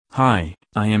Hi,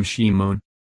 I am Shimon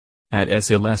at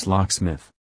SLS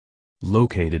Locksmith,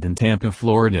 located in Tampa,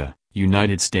 Florida,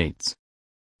 United States.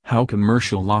 How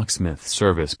commercial locksmith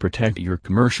service protect your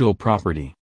commercial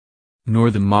property?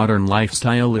 Nor the modern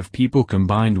lifestyle of people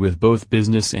combined with both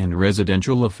business and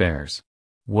residential affairs.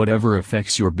 Whatever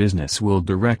affects your business will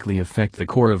directly affect the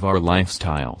core of our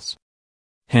lifestyles.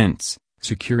 Hence,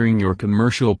 securing your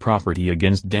commercial property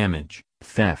against damage,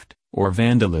 theft, or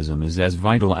vandalism is as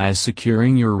vital as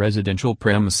securing your residential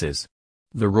premises.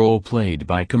 The role played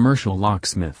by commercial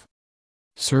locksmith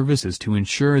services to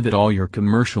ensure that all your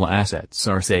commercial assets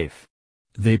are safe.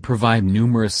 They provide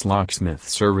numerous locksmith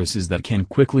services that can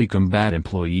quickly combat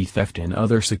employee theft and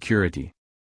other security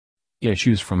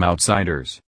issues from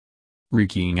outsiders.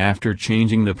 Rekeying after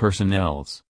changing the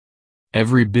personnels.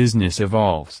 Every business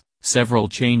evolves, several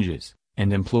changes,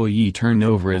 and employee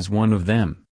turnover is one of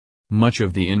them. Much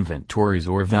of the inventories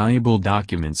or valuable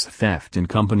documents theft in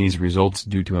companies results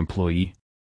due to employee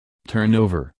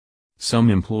turnover. Some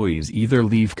employees either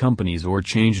leave companies or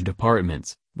change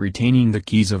departments, retaining the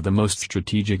keys of the most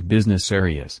strategic business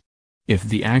areas. If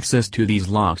the access to these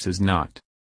locks is not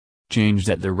changed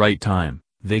at the right time,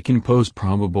 they can pose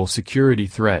probable security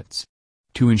threats.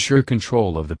 To ensure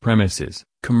control of the premises,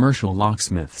 commercial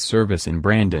locksmith service in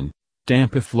Brandon,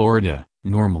 Tampa, Florida,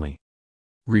 normally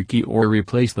rekey or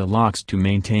replace the locks to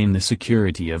maintain the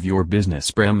security of your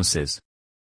business premises.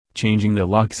 Changing the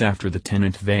locks after the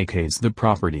tenant vacates the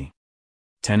property.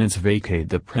 Tenants vacate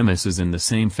the premises in the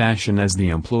same fashion as the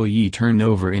employee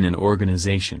turnover in an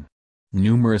organization.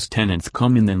 Numerous tenants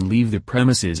come in and leave the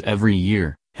premises every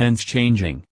year, hence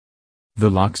changing the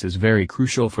locks is very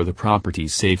crucial for the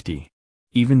property's safety.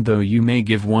 Even though you may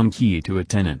give one key to a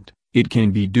tenant, it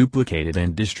can be duplicated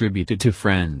and distributed to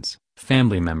friends,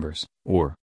 family members,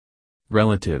 or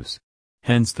relatives.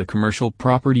 Hence the commercial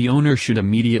property owner should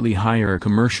immediately hire a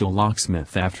commercial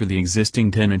locksmith after the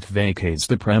existing tenant vacates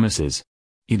the premises.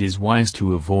 It is wise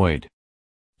to avoid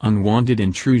unwanted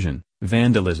intrusion,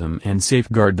 vandalism and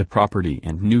safeguard the property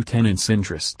and new tenant's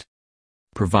interest.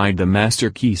 Provide the master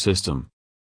key system.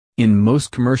 In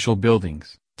most commercial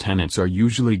buildings, tenants are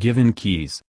usually given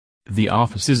keys. The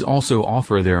offices also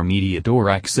offer their immediate door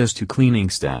access to cleaning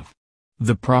staff.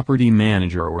 The property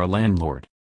manager or a landlord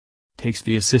takes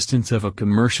the assistance of a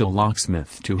commercial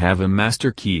locksmith to have a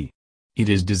master key. It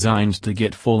is designed to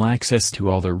get full access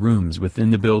to all the rooms within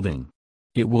the building.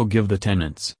 It will give the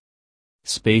tenants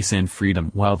space and freedom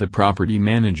while the property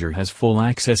manager has full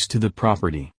access to the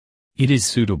property. It is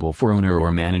suitable for owner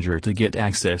or manager to get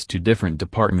access to different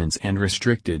departments and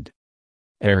restricted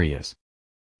areas.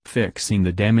 Fixing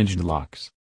the damaged locks.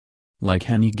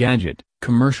 Like any gadget,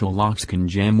 commercial locks can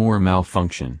jam or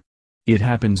malfunction. It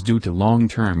happens due to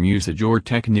long-term usage or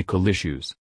technical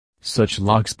issues. Such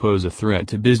locks pose a threat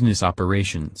to business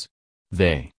operations.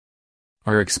 They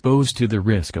are exposed to the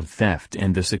risk of theft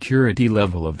and the security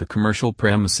level of the commercial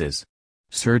premises.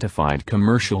 Certified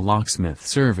commercial locksmith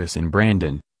service in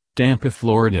Brandon, Tampa,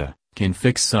 Florida, can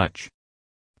fix such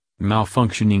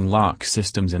malfunctioning lock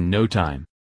systems in no time.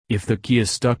 If the key is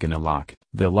stuck in a lock,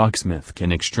 the locksmith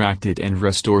can extract it and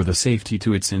restore the safety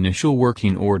to its initial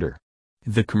working order.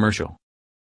 The commercial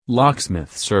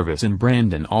locksmith service in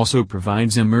Brandon also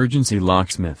provides emergency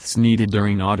locksmiths needed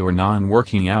during odd or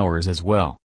non-working hours as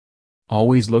well.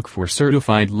 Always look for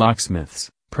certified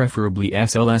locksmiths, preferably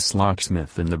SLS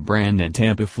Locksmith in the Brandon,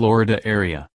 Tampa, Florida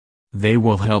area. They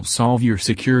will help solve your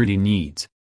security needs.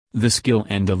 The skill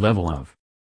and the level of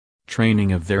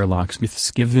training of their locksmiths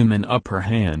give them an upper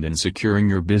hand in securing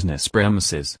your business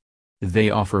premises. They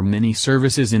offer many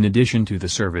services in addition to the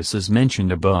services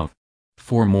mentioned above.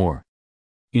 For more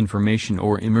information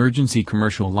or emergency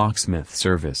commercial locksmith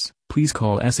service, please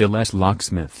call SLS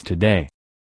Locksmith today.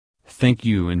 Thank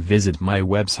you and visit my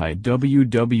website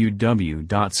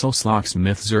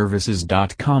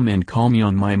www.slslocksmithservices.com and call me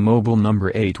on my mobile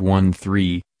number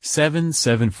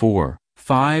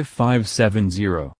 813-774-5570.